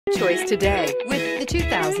Choice today with the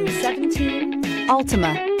 2017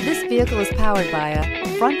 Altima. This vehicle is powered by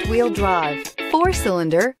a front-wheel drive,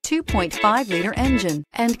 4-cylinder, 2.5-liter engine,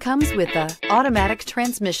 and comes with a automatic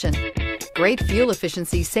transmission. Great fuel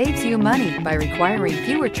efficiency saves you money by requiring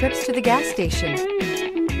fewer trips to the gas station.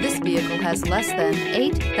 This vehicle has less than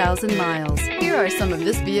 8,000 miles. Here are some of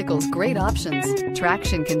this vehicle's great options: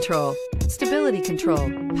 traction control, stability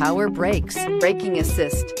control, power brakes, braking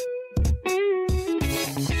assist.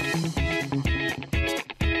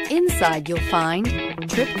 Inside you'll find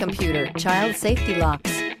trip computer, child safety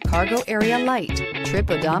locks, cargo area light, trip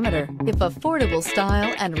odometer. If affordable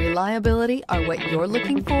style and reliability are what you're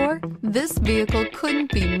looking for, this vehicle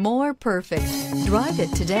couldn't be more perfect. Drive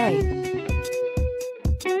it today.